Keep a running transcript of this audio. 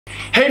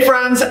Hey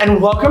friends,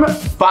 and welcome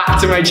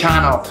back to my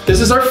channel. This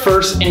is our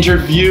first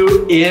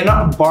interview in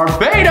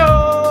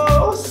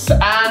Barbados,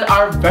 and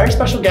our very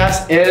special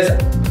guest is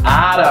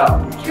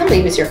Adam. I can't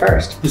believe it's your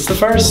first. It's the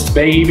first,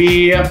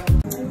 baby.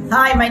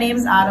 Hi, my name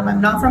is Adam.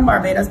 I'm not from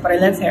Barbados, but I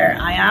live here.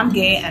 I am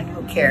gay, and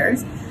who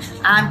cares?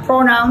 And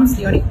pronouns,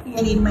 the only thing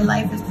I need in my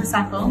life is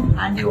Prosecco,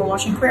 and you were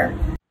watching Quear.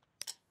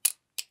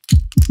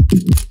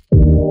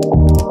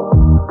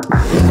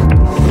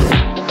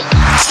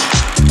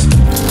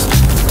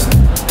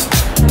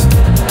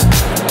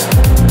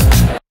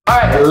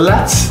 Alright,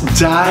 let's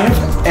dive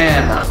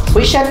in.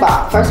 We should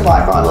back. First of all,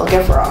 I brought a little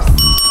gift for us.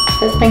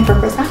 This thing for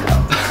Prosecco.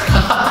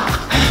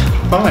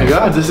 Oh my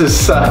god, this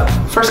is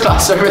first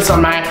class service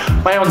on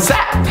my own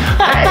set.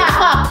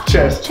 Hey,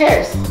 cheers.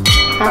 Cheers.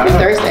 Happy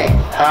Thursday.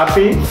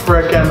 Happy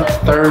frickin'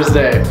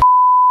 Thursday.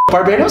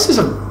 Barbados is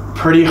a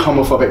pretty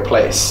homophobic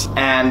place,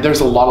 and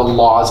there's a lot of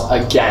laws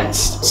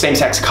against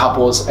same-sex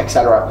couples,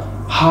 etc.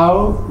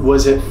 How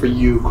was it for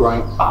you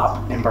growing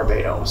up in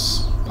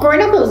Barbados?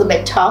 Growing up, it was a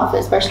bit tough,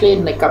 especially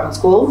in like government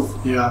schools.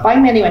 Yeah. I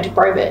mainly went to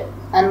private,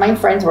 and my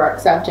friends were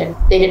accepting.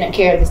 They didn't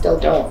care, they still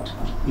don't.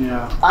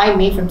 Yeah. I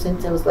knew from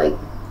since I was like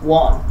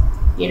 1.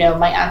 You know,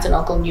 my aunt and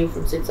uncle knew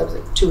from since I was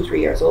like 2 or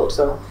 3 years old.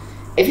 So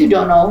if you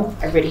don't know,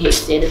 I really hate to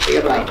say this, but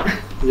you're blind.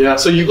 Yeah,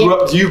 so you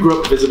grew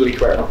up visibly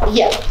queer?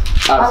 Yeah.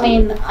 Absolutely. I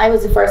mean, I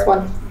was the first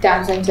one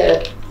dancing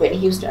to Whitney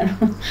Houston.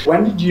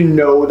 When did you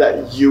know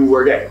that you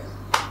were gay?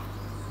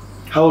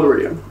 How old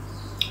were you?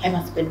 I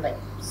must have been like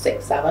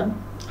 6,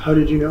 7. How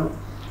did you know?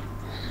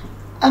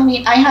 I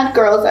mean, I had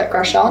girls that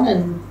crush on,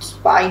 and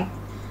I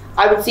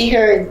would see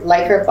her and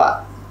like her,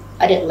 but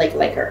I didn't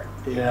like her.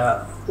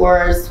 Yeah.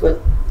 Whereas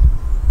with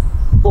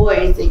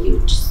boys, that you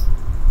just,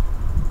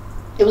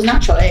 it was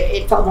natural.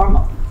 It felt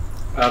normal.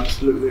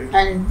 Absolutely.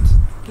 And,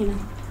 you know,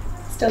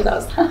 still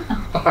does.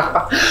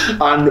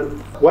 On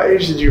what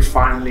age did you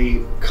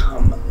finally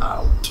come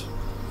out?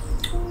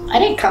 I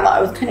didn't come out,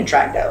 I was kind of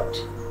dragged out.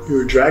 You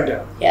were dragged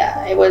out?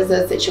 Yeah, it was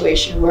a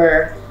situation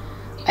where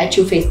I had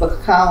 2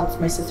 Facebook accounts.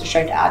 My sister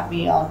tried to add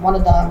me on one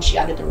of them. She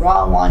added the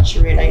wrong one. She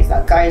realized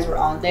that guys were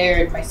on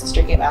there. My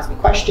sister came and asked me a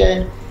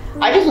question.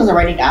 I just wasn't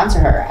ready to answer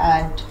her,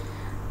 and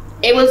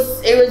it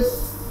was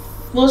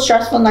the most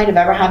stressful night I've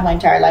ever had in my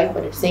entire life.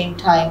 But at the same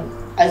time,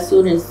 as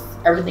soon as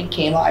everything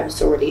came out, I was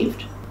so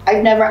relieved.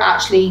 I've never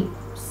actually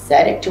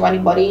said it to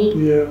anybody.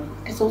 Yeah.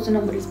 It's also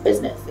nobody's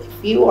business.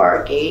 If you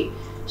are gay,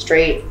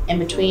 straight, in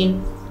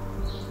between,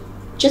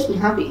 just be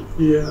happy.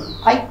 Yeah.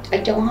 I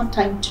don't have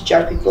time to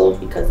judge people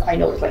because I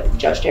know it's like to be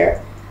judged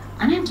there.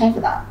 I don't have time for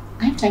that.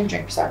 I have time to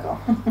drink Prosecco.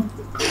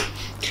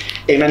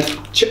 Amen.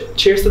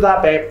 Cheers to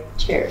that, babe.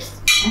 Cheers.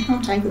 I don't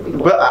have time for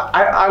people. But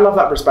I love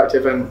that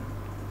perspective, and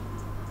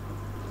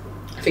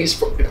I think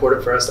it's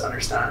important for us to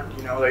understand,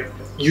 you know, like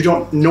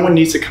no one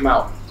needs to come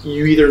out.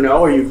 You either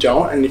know or you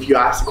don't, and if you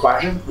ask the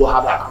question, we'll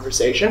have that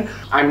conversation.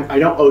 I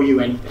don't owe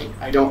you anything.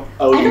 I don't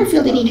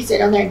feel the need to sit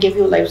down there and give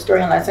you a life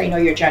story unless I know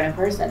you're a genuine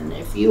person.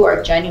 If you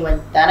are genuine,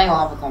 then I will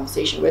have a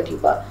conversation with you.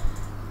 But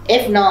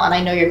if not, and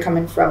I know you're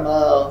coming from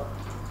a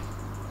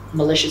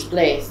malicious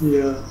place,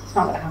 yeah, it's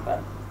not gonna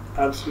happen.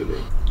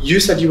 Absolutely. You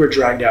said you were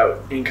dragged out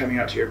in coming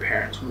out to your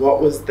parents. What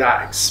was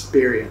that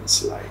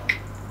experience like?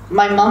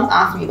 My mom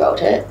asked me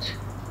about it,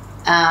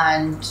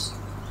 and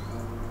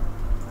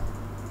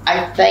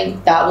I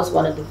think that was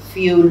one of the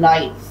few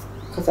nights,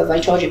 because as I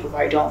told you before,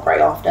 I don't cry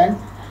often.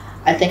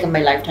 I think in my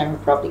lifetime I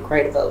probably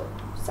cried about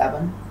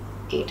 7,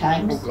 8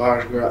 times. Oh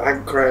gosh, girl, I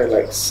cry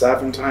like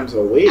 7 times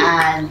a week.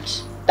 And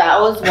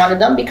that was one of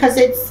them, because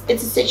it's a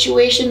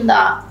situation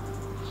that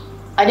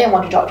I didn't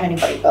want to talk to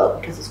anybody about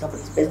because it's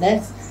nobody's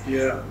business.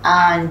 Yeah.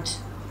 And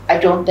I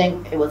don't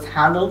think it was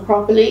handled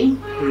properly.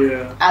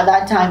 Yeah. At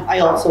that time, I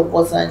also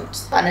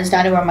wasn't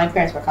understanding where my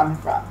parents were coming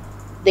from.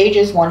 They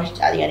just wanted,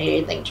 at the end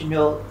of the day, to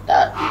know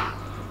that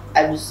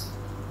I was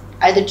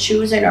either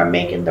choosing or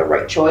making the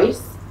right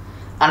choice.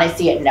 And I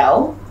see it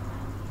now.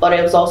 But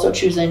I was also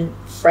choosing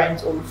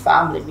friends over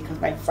family because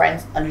my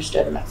friends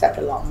understood and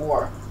accepted a lot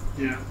more.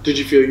 Yeah. Did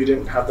you feel you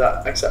didn't have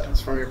that acceptance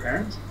from your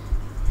parents?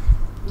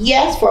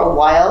 Yes, for a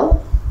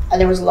while. And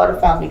there was a lot of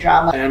family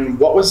drama. And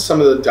what was some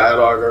of the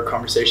dialogue or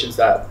conversations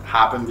that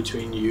happened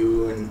between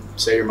you and,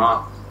 say, your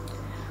mom?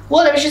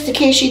 Well, it was just a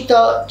case. She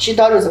thought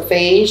it was a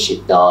phase. She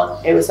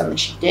thought it was something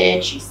she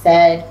did, she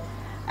said,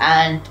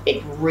 and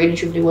it really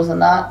truly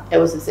wasn't that. It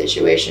was a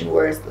situation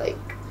where it's like,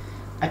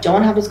 I don't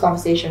want to have this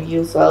conversation with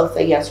you, so I'll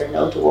say yes or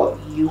no to what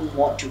you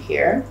want to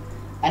hear.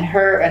 And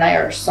her and I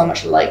are so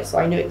much alike, so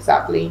I knew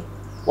exactly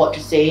what to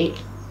say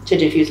to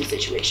diffuse the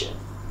situation.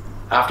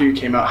 After you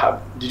came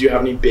out, did you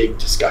have any big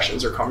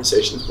discussions or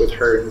conversations with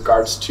her in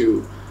regards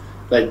to,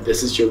 like,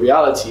 this is your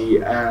reality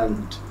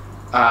and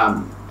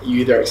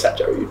you either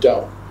accept it or you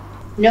don't?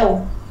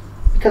 No,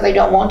 because I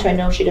don't want to. I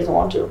know she doesn't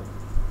want to.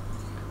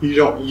 You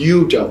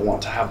don't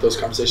want to have those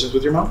conversations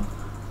with your mom?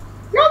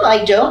 No,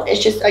 I don't.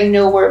 It's just I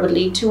know where it would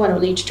lead to, and it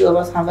would lead to 2 of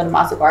us having a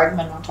massive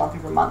argument, not talking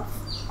for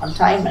months on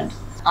time. And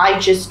I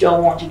just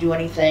don't want to do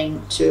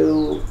anything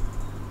to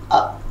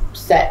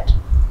upset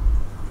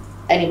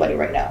anybody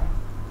right now.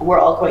 we're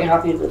all quite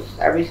happy with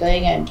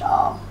everything, and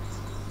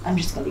I'm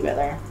just gonna leave it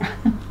there.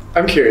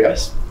 I'm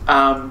curious.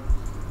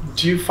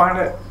 Do you find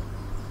it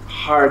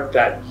hard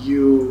that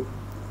you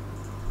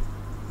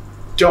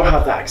don't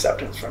have that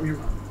acceptance from your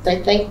mom?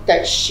 I think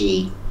that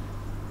she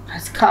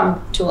has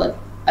come to an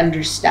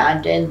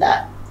understanding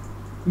that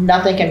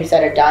nothing can be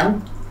said or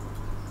done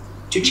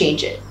to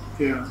change it.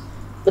 Yeah.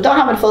 Without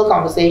having a full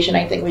conversation,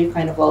 I think we've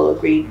kind of all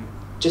agreed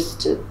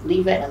just to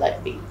leave it and let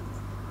it be.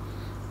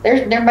 There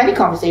are many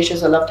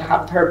conversations I'd love to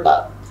have with her,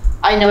 but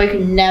I know I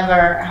can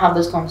never have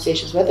those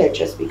conversations with her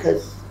just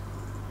because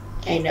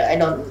I know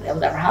I'll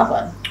never have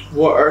one.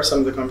 What are some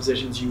of the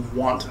conversations you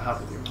want to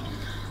have with your mom?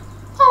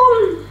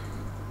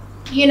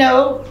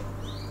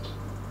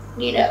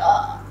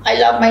 I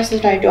love my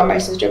sister, I adore my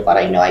sister, but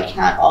I know I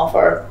can't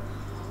offer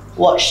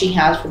what she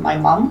has for my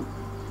mom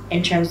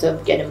in terms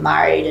of getting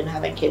married and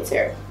having kids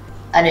here.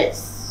 And it's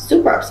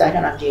super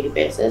upsetting on a daily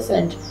basis,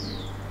 and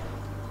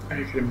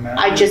I can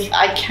imagine.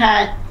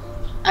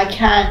 I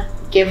can't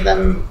give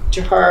them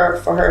to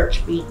her for her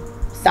to be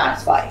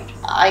satisfied.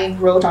 I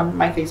wrote on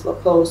my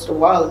Facebook post a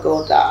while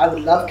ago that I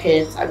would love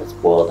kids, I would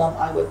spoil them,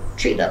 I would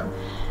treat them.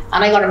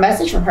 And I got a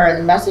message from her, and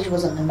the message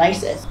wasn't the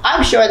nicest.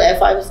 I'm sure that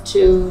if I was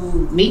to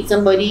meet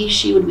somebody,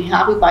 she would be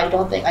happy, but I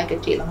don't think I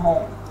could take them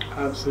home.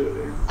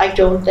 Absolutely. I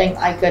don't think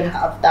I could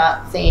have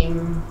that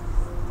same,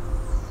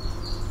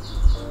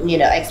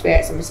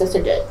 experience that my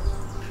sister did.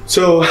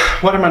 So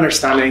what I'm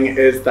understanding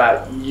is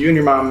that you and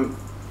your mom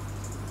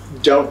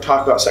don't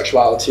talk about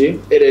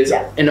sexuality. It is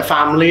in a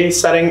family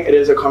setting, it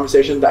is a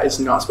conversation that is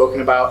not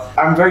spoken about.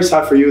 I'm very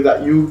sad for you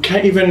that you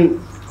can't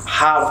even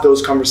have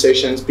those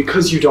conversations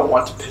because you don't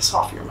want to piss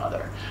off your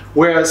mother.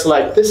 Whereas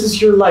this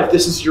is your life,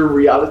 this is your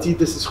reality,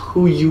 this is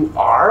who you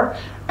are,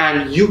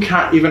 and you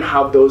can't even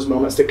have those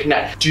moments to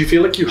connect. Do you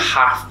feel like you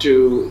have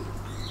to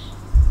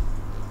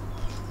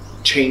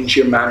change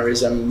your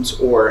mannerisms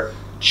or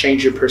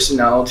change your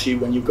personality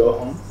when you go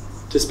home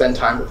to spend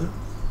time with them?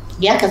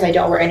 Yeah, because I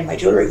don't wear any of my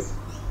jewelry.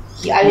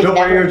 Yeah, you don't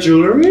wear your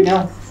jewelry?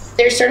 No.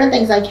 There's certain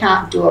things I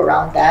can't do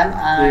around them,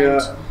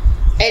 and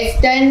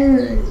it's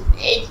then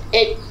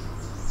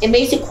it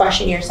makes you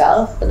question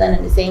yourself, but then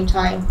at the same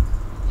time,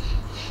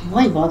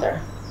 why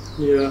bother?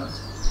 Yeah,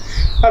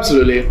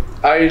 absolutely.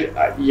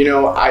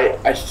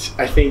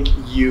 I think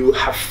you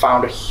have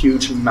found a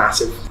huge,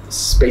 massive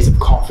space of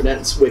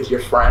confidence with your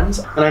friends,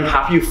 and I'm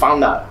happy you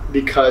found that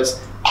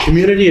because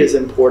community is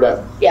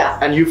important. Yeah.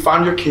 And you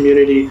found your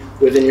community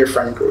within your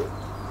friend group.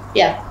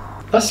 Yeah.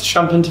 Let's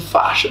jump into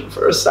fashion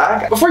for a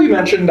sec. Before you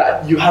mentioned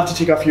that you have to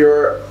take off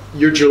your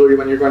jewelry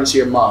when you're going to see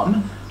your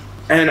mom,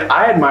 and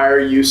I admire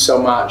you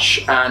so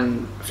much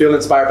and feel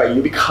inspired by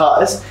you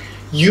because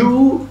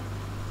you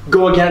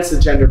go against the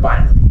gender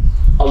binary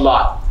a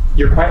lot.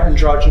 You're quite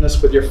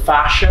androgynous with your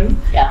fashion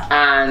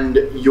and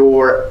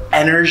your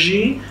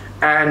energy,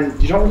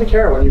 and you don't really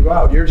care when you go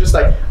out. You're just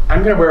like,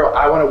 I'm gonna wear what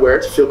I wanna wear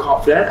to feel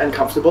confident and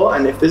comfortable,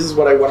 and if this is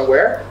what I wanna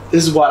wear,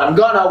 this is what I'm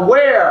gonna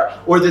wear,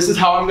 or this is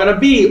how I'm gonna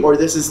be, or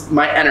this is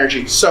my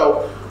energy.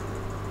 So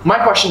my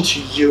question to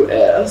you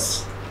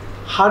is,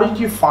 how did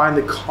you find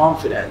the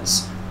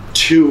confidence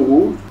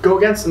to go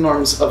against the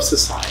norms of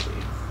society?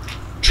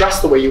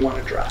 Dress the way you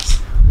wanna dress,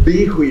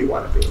 be who you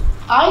wanna be.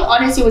 I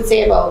honestly would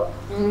say about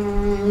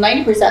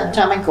 90% of the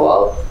time I go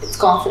out, it's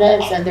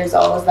confidence, and there's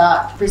always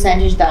that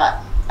percentage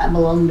that I'm a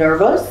little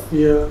nervous.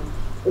 Yeah.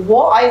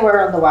 What I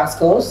wear on the West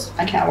Coast,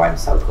 I can't wear on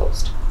the South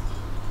Coast.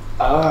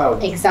 Oh.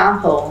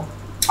 Example,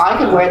 I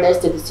could wear this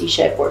to the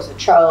t-shirt or the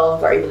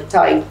trousers or even the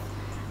tie,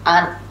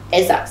 and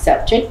it's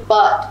accepted.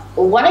 But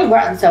when I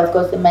wear it on the South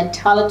Coast, the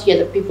mentality of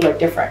the people are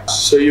different.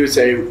 So you would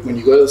say when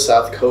you go to the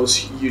South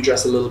Coast, you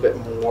dress a little bit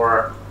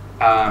more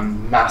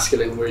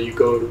masculine, where you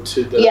go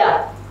to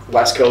the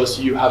West Coast,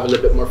 you have a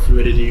little bit more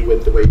fluidity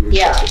with the way you're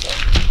dressed.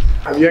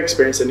 Have you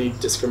experienced any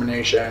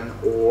discrimination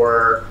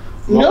or?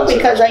 No,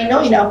 because I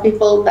know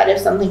people that if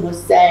something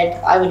was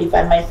said, I would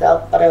defend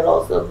myself, but I would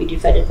also be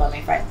defended by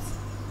my friends.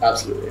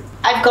 Absolutely.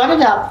 I've gotten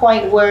to that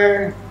point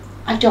where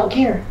I don't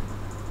care.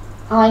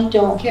 I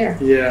don't care.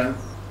 Yeah.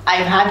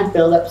 I've had to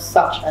build up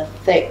such a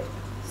thick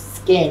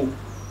skin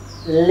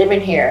living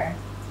here,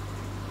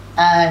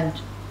 and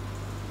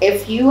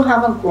if you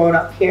haven't grown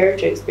up here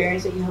to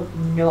experience it, you have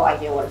no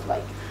idea what it's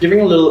like. Giving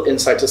a little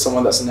insight to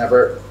someone that's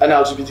never, an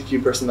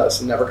LGBTQ person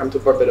that's never come to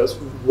Barbados,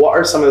 what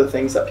are some of the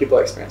things that people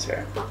experience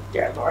here?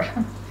 Dear Lord.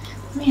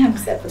 Let me have a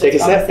sip for this. Take a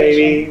sip,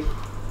 baby.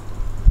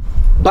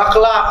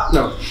 Buckle up.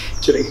 No,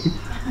 kidding.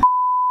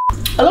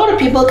 A lot of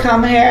people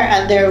come here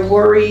and they're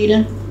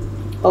worried.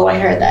 Oh, I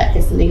heard that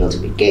it's illegal to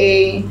be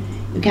gay.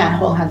 You can't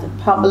hold hands in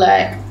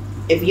public.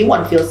 If you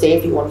want to feel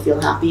safe, you want to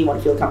feel happy, you want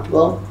to feel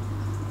comfortable,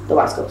 the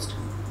West Coast.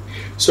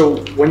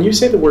 So when you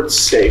say the word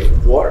safe,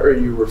 what are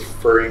you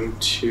referring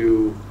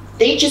to?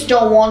 They just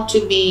don't want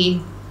to be,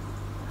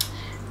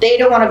 they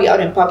don't want to be out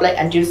in public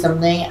and do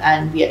something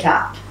and be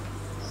attacked,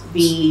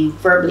 be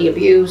verbally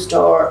abused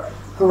or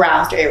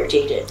harassed or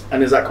irritated.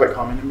 And is that quite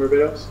common in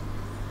Barbados?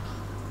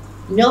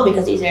 No,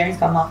 because these earrings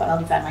come off and I'll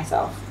defend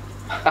myself.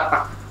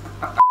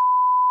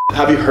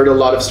 Have you heard a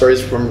lot of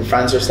stories from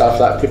friends or stuff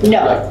that people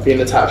like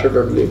being attacked or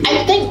verbally abused?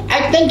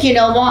 I think you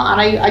know what,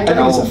 and I don't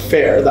know. I think it's a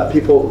fear that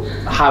people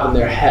have in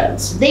their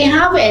heads. They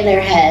have it in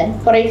their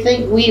head, but I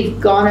think we've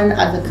gone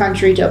as a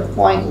country to a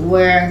point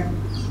where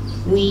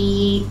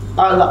we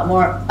are a lot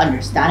more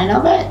understanding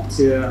of it.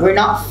 Yeah. We're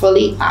not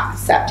fully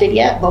accepted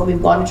yet, but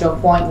we've gone to a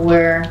point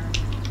where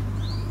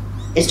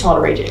it's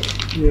tolerated.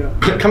 Yeah.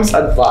 When it comes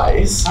to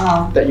advice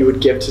that you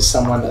would give to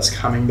someone that's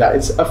coming that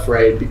is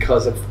afraid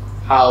because of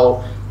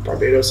how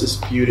Barbados is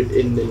viewed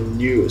in the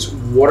news,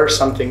 what are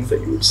some things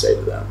that you would say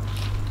to them?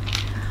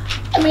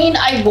 I mean,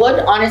 I would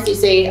honestly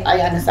say I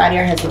understand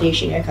your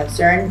hesitation, your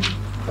concern,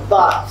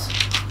 but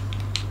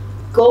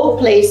go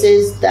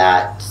places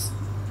that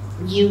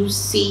you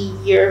see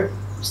your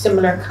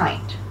similar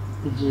kind.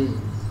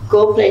 Mm-hmm.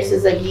 Go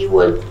places that you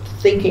would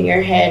think in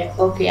your head,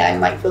 okay, I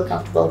might feel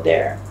comfortable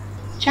there.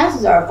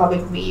 Chances are I'll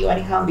probably meet you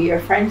and I can't be your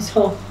friend,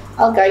 so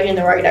I'll guide you in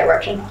the right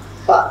direction.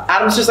 But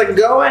Adam's just like,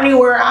 go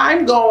anywhere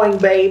I'm going,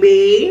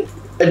 baby.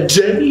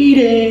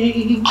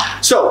 Dating.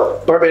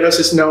 So Barbados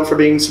is known for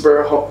being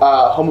super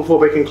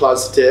homophobic and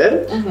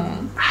closeted.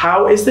 Mm-hmm.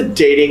 How is the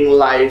dating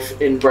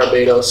life in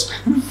Barbados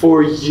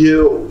for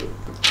you?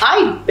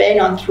 I've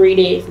been on 3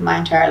 dates my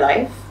entire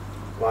life.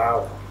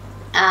 Wow.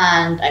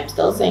 And I'm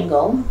still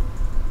single.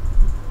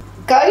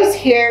 Guys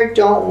here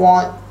don't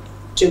want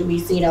to be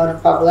seen out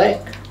in public.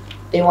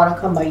 They want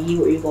to come by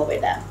you or you go by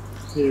them.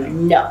 Yeah.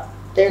 No.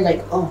 They're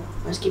like, oh,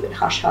 let's keep it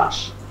hush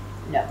hush.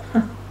 No.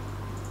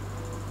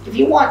 If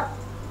you want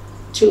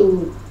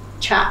to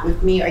chat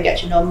with me or get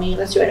to know me,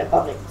 let's do it in a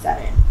public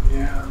setting.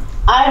 Yeah.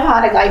 I've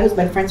had a guy who's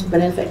been friends with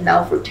Benefit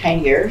now for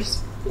 10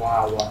 years.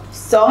 Wow.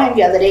 Saw him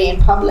the other day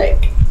in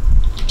public.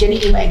 Didn't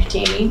even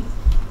entertain me.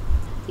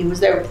 He was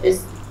there with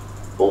his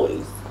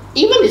boys.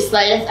 Even the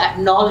slightest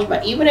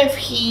acknowledgement, even if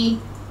he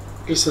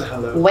just a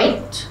hello,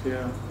 winked,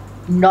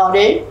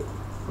 nodded,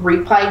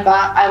 replied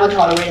back, I would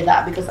tolerate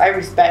that because I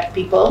respect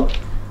people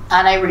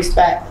and I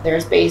respect their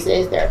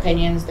spaces, their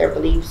opinions, their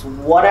beliefs,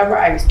 whatever.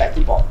 I respect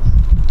people.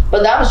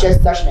 But that was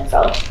just such an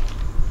insult.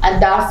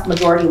 And that's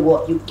majority of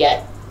what you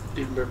get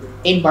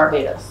in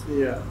Barbados.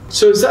 Yeah.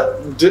 So is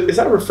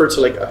that referred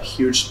to like a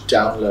huge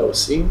down low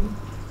scene?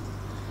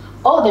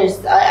 Oh,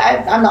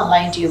 I'm not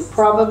lying to you.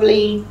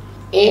 Probably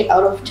 8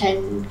 out of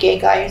 10 gay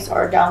guys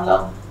are down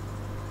low.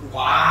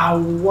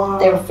 Wow.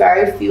 There are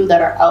very few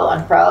that are out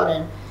and proud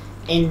and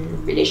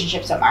in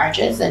relationships and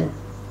marriages, and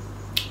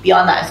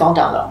beyond that, it's all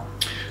down low.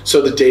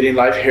 So the dating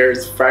life here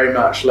is very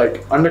much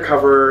like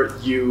undercover.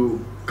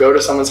 You go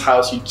to someone's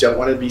house, you don't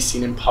want to be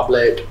seen in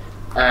public,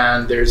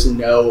 and there's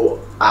no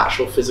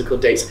actual physical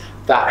dates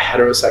that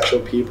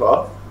heterosexual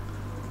people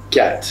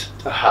get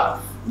to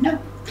have.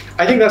 No.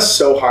 I think that's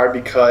so hard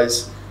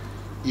because,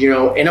 you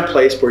know, in a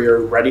place where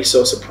you're already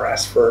so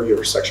suppressed for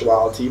your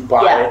sexuality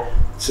by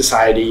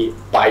society,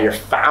 by your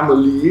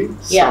family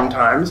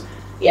sometimes,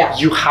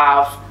 you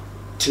have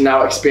to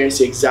now experience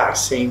the exact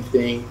same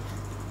thing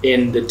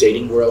in the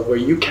dating world where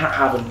you can't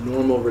have a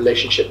normal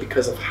relationship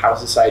because of how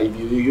society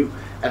views you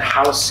and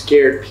how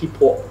scared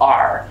people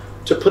are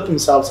to put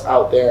themselves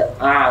out there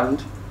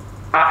and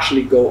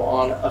actually go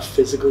on a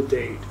physical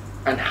date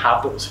and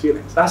have those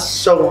feelings. That's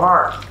so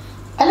hard.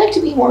 I like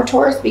to be more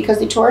tourists because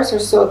the tourists are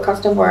so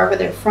accustomed wherever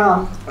they're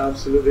from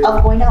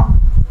of going out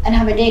and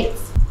having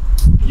dates.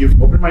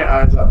 You've opened my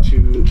eyes up to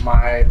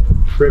my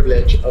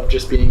privilege of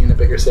just being in a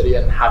bigger city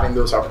and having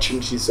those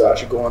opportunities to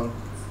actually go on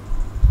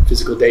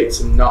physical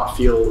dates and not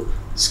feel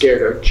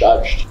scared or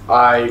judged.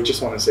 I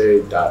just want to say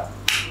that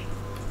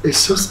it's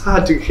so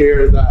sad to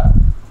hear that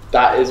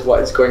that is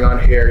what is going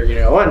on here, you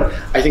know, and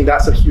I think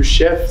that's a huge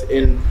shift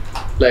in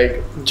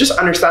like just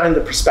understanding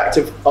the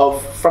perspective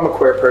of from a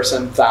queer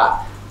person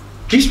that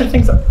these are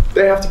things that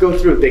they have to go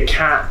through. They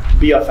can't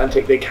be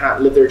authentic, they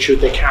can't live their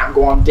truth, they can't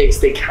go on dates,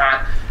 they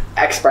can't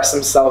express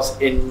themselves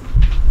in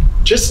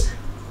just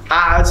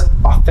as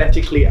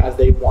authentically as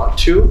they want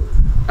to,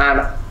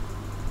 and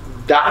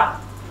that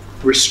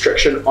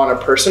restriction on a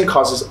person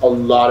causes a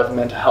lot of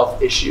mental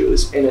health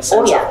issues in a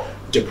sense of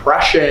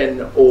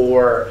depression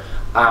or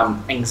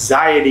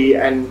anxiety,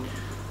 and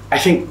I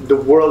think the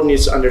world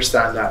needs to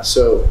understand that.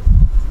 So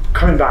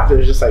coming back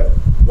to just like,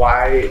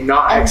 why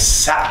not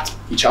accept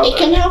each other? It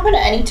can happen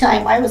at any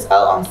time. I was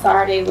out on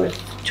Saturday with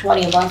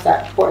 20 of us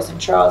at Port St.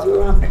 Charles. We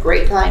were having a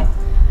great time,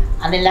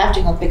 and they left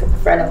to go pick up a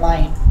friend of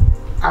mine,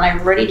 and I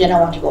really didn't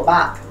want to go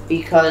back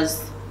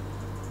because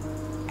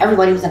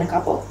everybody was in a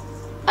couple.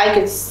 I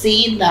could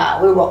see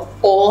that we were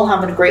all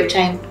having a great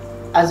time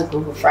as a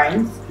group of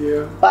friends,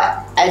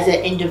 but as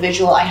an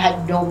individual, I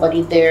had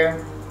nobody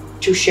there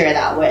to share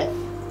that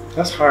with.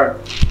 That's hard.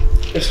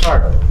 It's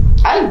hard.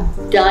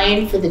 I'm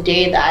dying for the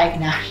day that I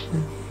can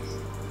actually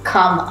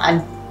come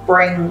and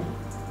bring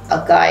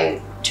a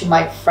guy to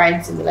my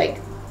friends and be like,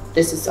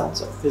 this is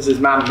so-and-so. This is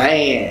my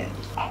man.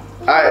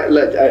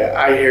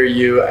 I hear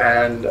you,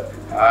 and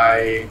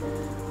I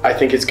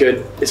think it's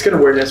good. It's good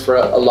awareness for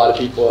a lot of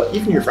people,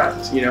 even your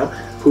friends, you know,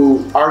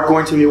 who are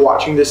going to be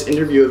watching this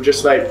interview of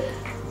just like,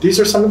 these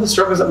are some of the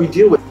struggles that we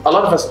deal with. A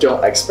lot of us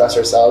don't express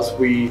ourselves.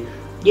 We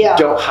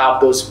don't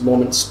have those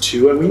moments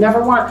too. And we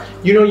never want,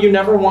 you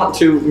never want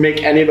to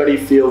make anybody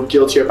feel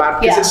guilty or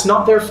bad, because it's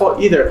not their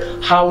fault either.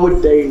 How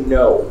would they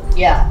know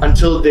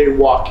until they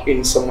walk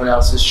in someone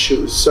else's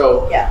shoes?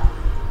 So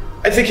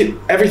I think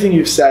everything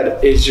you've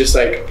said is just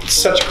like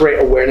such great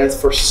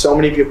awareness for so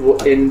many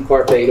people in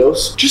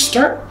Barbados. Just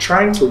start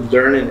trying to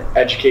learn and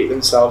educate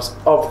themselves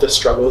of the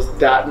struggles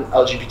that an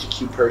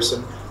LGBTQ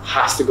person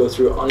has to go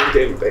through on a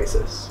daily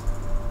basis.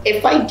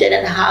 If I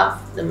didn't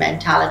have the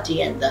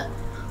mentality and the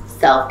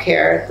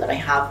self-care that I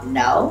have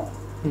now,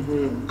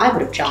 I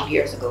would have jumped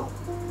years ago.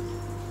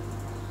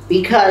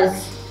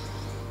 Because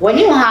when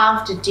you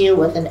have to deal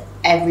with an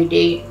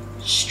everyday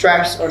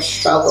stress or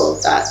struggle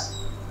that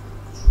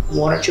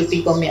one or two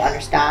people may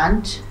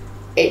understand,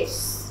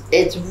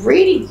 it's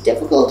really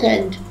difficult.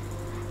 And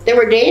there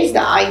were days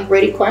that I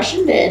really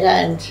questioned it,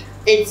 and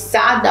it's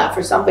sad that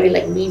for somebody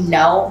like me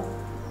now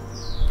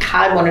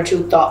had one or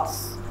two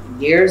thoughts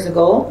years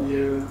ago.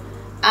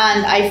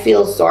 And I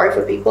feel sorry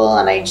for people,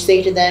 and I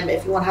say to them,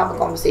 if you want to have a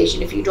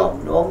conversation, if you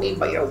don't know me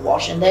but you're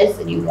watching this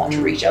and you want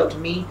to reach out to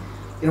me,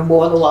 you're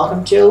more than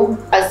welcome to.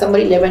 As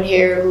somebody living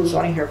here who's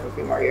only here for a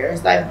few more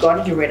years, I've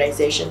gotten to the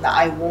realization that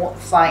I won't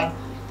find,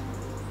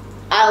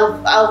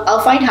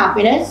 I'll find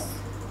happiness,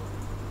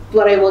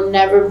 but I will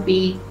never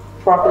be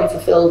properly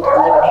fulfilled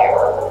living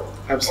here.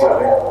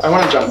 Absolutely. I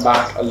want to jump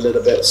back a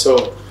little bit.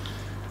 So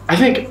I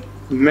think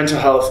mental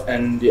health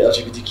and the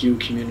LGBTQ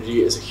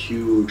community is a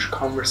huge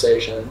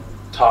conversation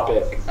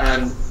topic,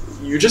 and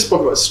you just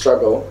spoke about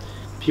struggle.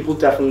 People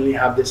definitely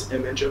have this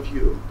image of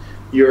you.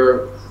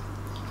 You're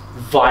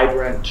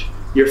vibrant,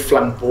 you're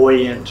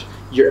flamboyant,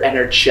 you're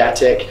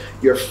energetic,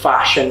 your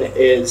fashion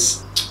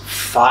is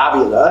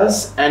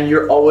fabulous, and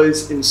you're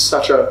always in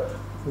such a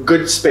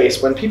good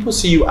space. When people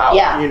see you out,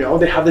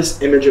 they have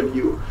this image of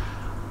you.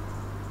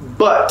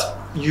 But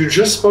you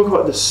just spoke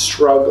about the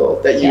struggle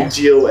that you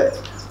deal with.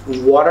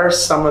 What are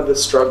some of the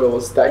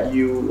struggles that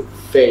you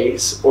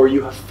face or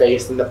you have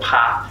faced in the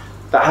past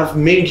that have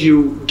made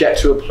you get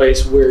to a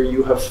place where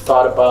you have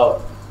thought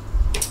about,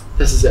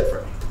 this is it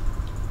for me?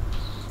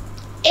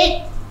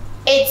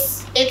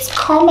 It's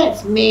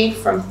comments made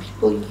from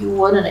people you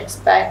wouldn't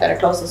expect that are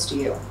closest to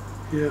you.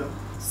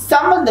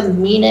 Some of the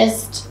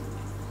meanest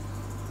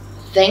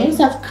things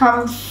have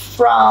come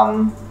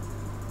from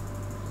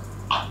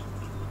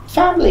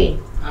family.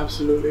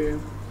 Absolutely.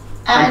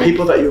 And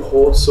people that you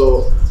hold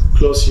so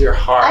close to your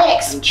heart. I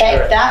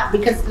expect that,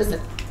 because listen,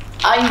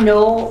 I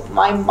know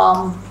my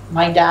mom,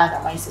 my dad,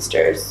 and my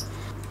sisters'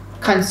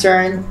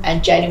 concern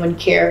and genuine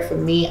care for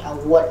me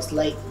and what it's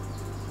like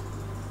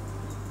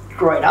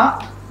growing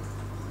up,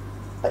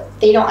 but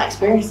they don't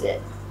experience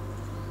it.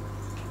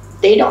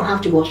 They don't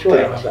have to go through it.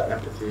 They don't have that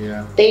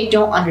empathy, They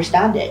don't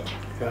understand it.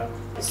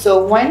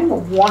 So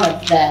when one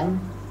of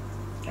them,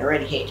 I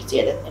already hate to say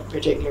it in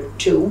particular,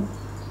 two,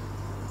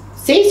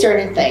 say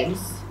certain things,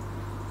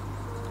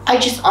 I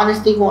just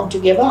honestly want to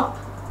give up.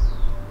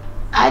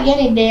 At the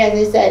end of the day,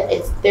 as I said,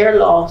 it's their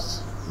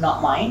loss,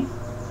 not mine.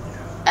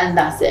 And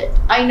that's it.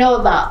 I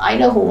know that. I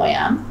know who I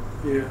am.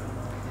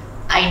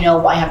 I know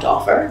what I have to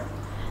offer.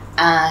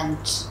 And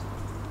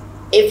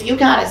if you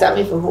can't accept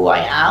me for who I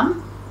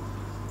am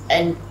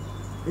and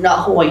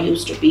not who I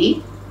used to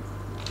be,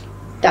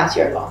 that's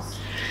your loss.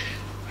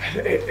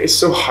 It's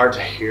so hard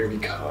to hear,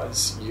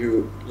 because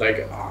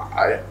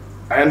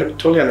I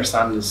totally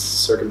understand this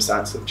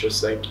circumstance of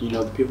just like,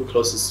 the people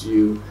closest to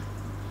you,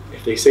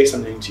 if they say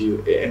something to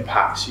you, it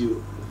impacts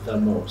you the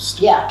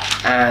most.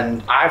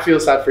 And I feel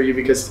sad for you,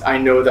 because I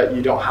know that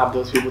you don't have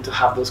those people to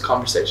have those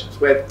conversations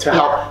with, to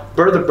help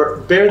bear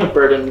the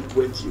burden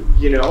with you,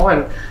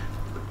 and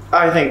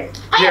I think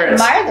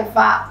parents...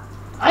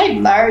 I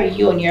admire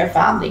you and your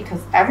family, because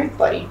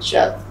everybody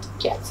just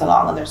gets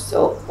along and they're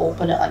so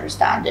open and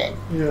understanding.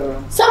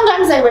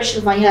 Sometimes I wish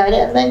if I had it,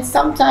 and then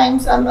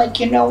sometimes I'm like,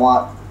 you know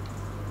what?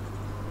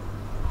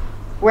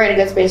 We're in a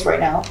good space right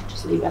now.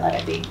 Just leave it and let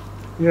it be.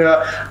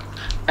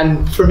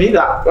 And for me,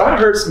 that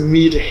hurts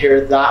me to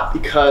hear that,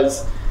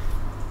 because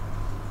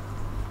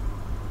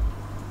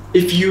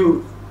if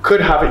you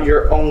could have it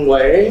your own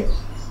way,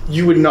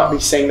 you would not be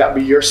saying that,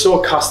 but you're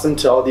so accustomed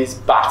to all these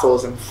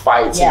battles and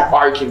fights and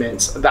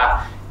arguments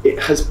that it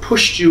has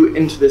pushed you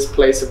into this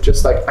place of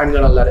just like, I'm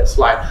gonna let it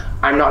slide.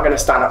 I'm not gonna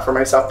stand up for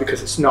myself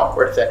because it's not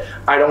worth it.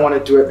 I don't want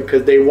to do it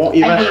because they won't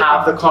even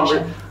have the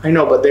conversation. I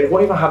know, but they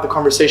won't even have the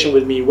conversation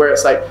with me, where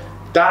it's like,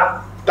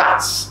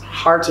 that's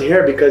hard to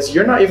hear, because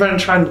you're not even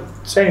trying to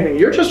say anything.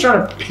 You're just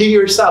trying to be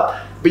yourself,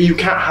 but you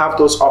can't have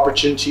those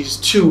opportunities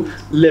to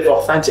live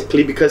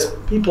authentically because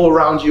people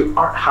around you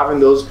aren't having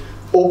those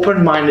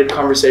open-minded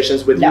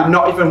conversations with you,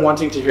 not even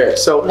wanting to hear it.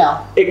 So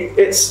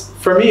it's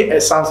for me,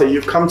 it sounds like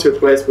you've come to a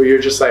place where you're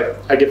just like,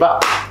 I give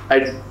up.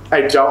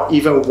 I don't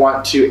even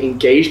want to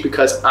engage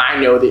because I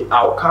know the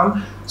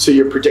outcome. So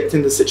you're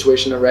predicting the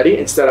situation already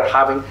instead of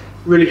having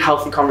really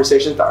healthy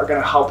conversations that are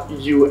going to help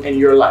you in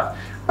your life.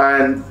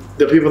 And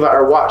the people that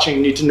are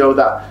watching need to know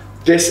that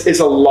this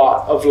is a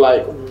lot of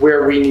like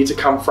where we need to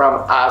come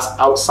from as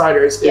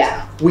outsiders.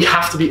 We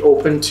have to be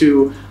open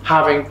to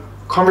having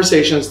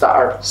conversations that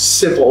are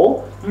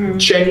civil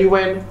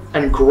genuine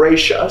and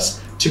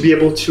gracious to be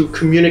able to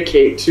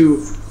communicate,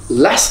 to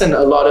lessen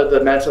a lot of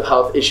the mental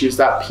health issues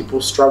that people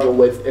struggle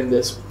with in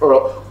this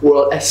world,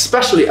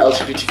 especially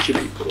LGBTQ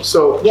people.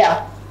 So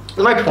yeah,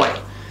 my point,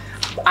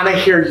 and I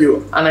hear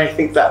you, and I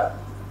think that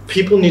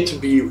people need to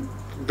be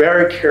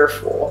very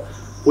careful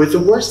with the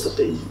words that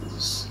they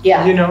use.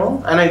 Yeah. You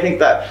know, and I think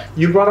that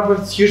you brought up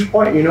a huge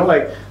point. You know,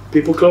 like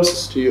people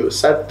closest to you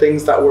said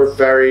things that were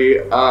very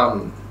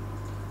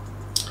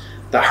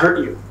that hurt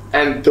you,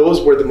 and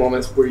those were the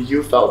moments where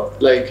you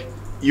felt like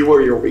you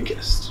were your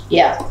weakest.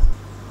 Yeah.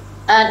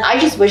 And I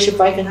just wish if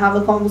I can have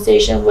a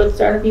conversation with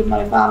certain people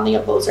in my family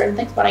about certain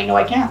things, but I know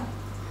I can't.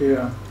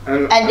 Yeah.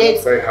 And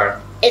it's very hard.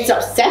 It's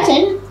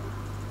upsetting.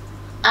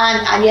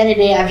 And at the end of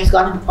the day, I've just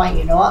gotten to the point,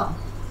 you know what?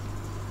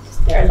 It's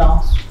their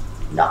loss,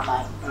 not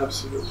mine.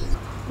 Absolutely.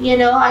 You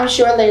know, I'm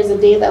sure there's a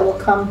day that will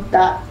come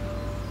that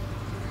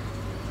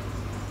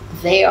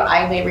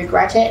I may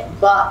regret it,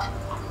 but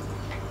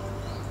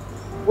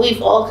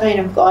we've all kind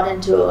of got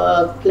into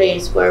a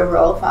place where we're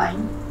all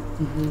fine.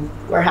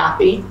 We're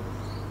happy.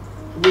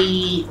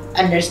 We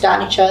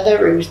understand each other,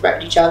 we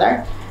respect each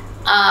other,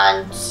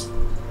 and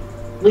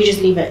we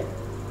just leave it.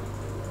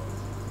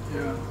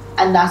 Yeah.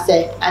 And that's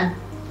it. And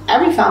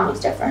every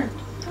family's different.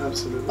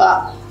 Absolutely.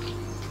 But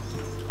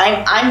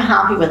I'm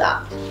happy with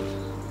that.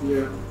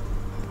 Yeah.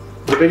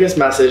 The biggest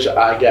message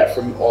I get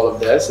from all of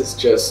this is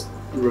just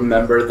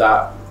remember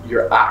that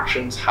your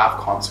actions have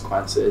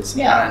consequences,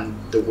 and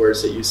the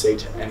words that you say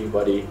to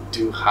anybody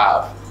do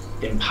have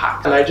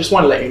impact. And I just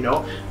want to let you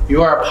know,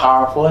 you are a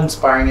powerful,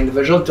 inspiring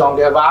individual. Don't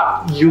give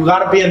up. You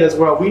gotta be in this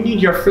world. We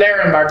need your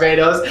flair in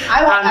Barbados.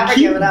 I won't ever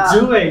give it up. Keep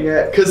doing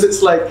it, because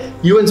it's like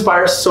you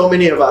inspire so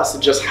many of us to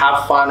just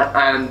have fun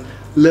and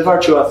live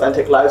our true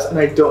authentic lives. And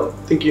I don't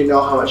think you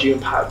know how much you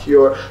impact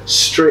your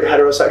straight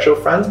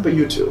heterosexual friends, but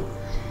you too.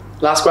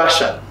 Last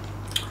question.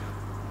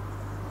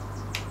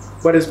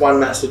 What is one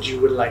message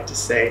you would like to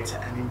say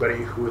to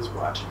anybody who is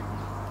watching?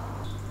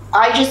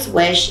 I just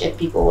wish if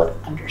people would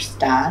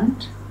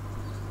understand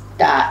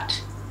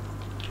that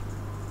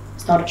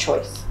it's not a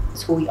choice,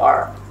 it's who we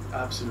are.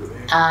 Absolutely.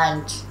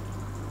 And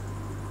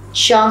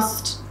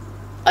just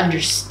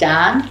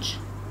understand,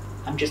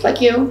 I'm just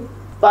like you,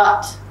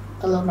 but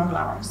a little more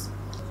glamorous.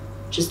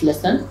 Just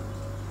listen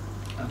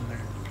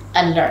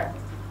and learn.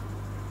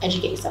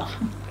 Educate yourself.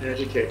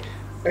 Educate.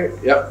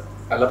 Yep,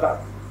 I love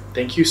that.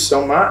 Thank you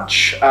so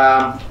much.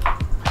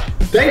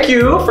 Thank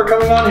you for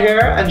coming on here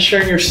and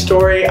sharing your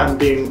story and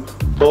being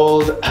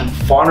bold and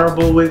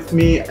vulnerable with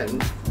me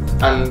and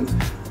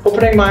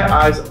opening my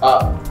eyes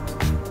up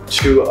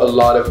to a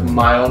lot of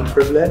my own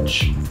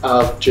privilege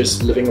of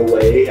just living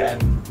away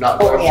and not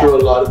going through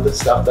a lot of the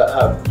stuff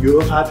that you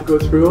have had to go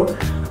through,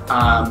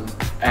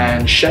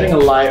 and shedding a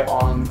light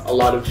on a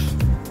lot of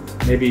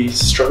maybe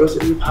struggles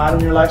that you've had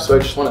in your life. So I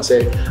just want to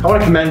say, I want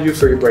to commend you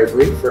for your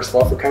bravery, first of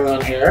all, for coming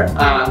on here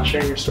and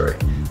sharing your story.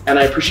 And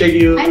I appreciate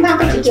you. I'm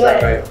happy to do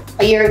it.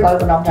 A year ago I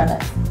would not have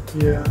done it.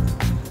 Yeah.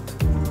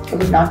 I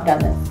would not have done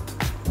this.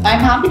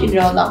 I'm happy to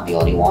know I'm not the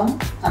only one,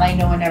 and I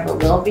know I never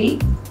will be.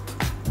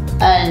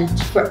 And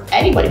for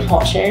anybody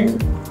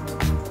watching,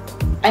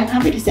 I'm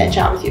happy to sit and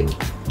chat with you.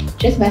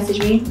 Just message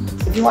me.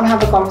 If you want to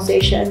have a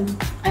conversation,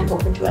 I'm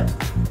open to it.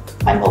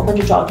 I'm open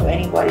to talk to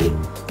anybody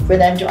for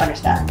them to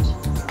understand.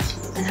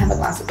 And have a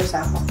glass of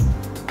prosecco.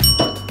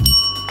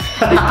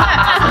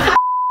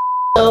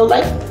 So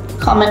like,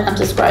 comment, and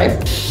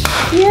subscribe.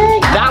 Yay!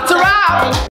 That's a wrap!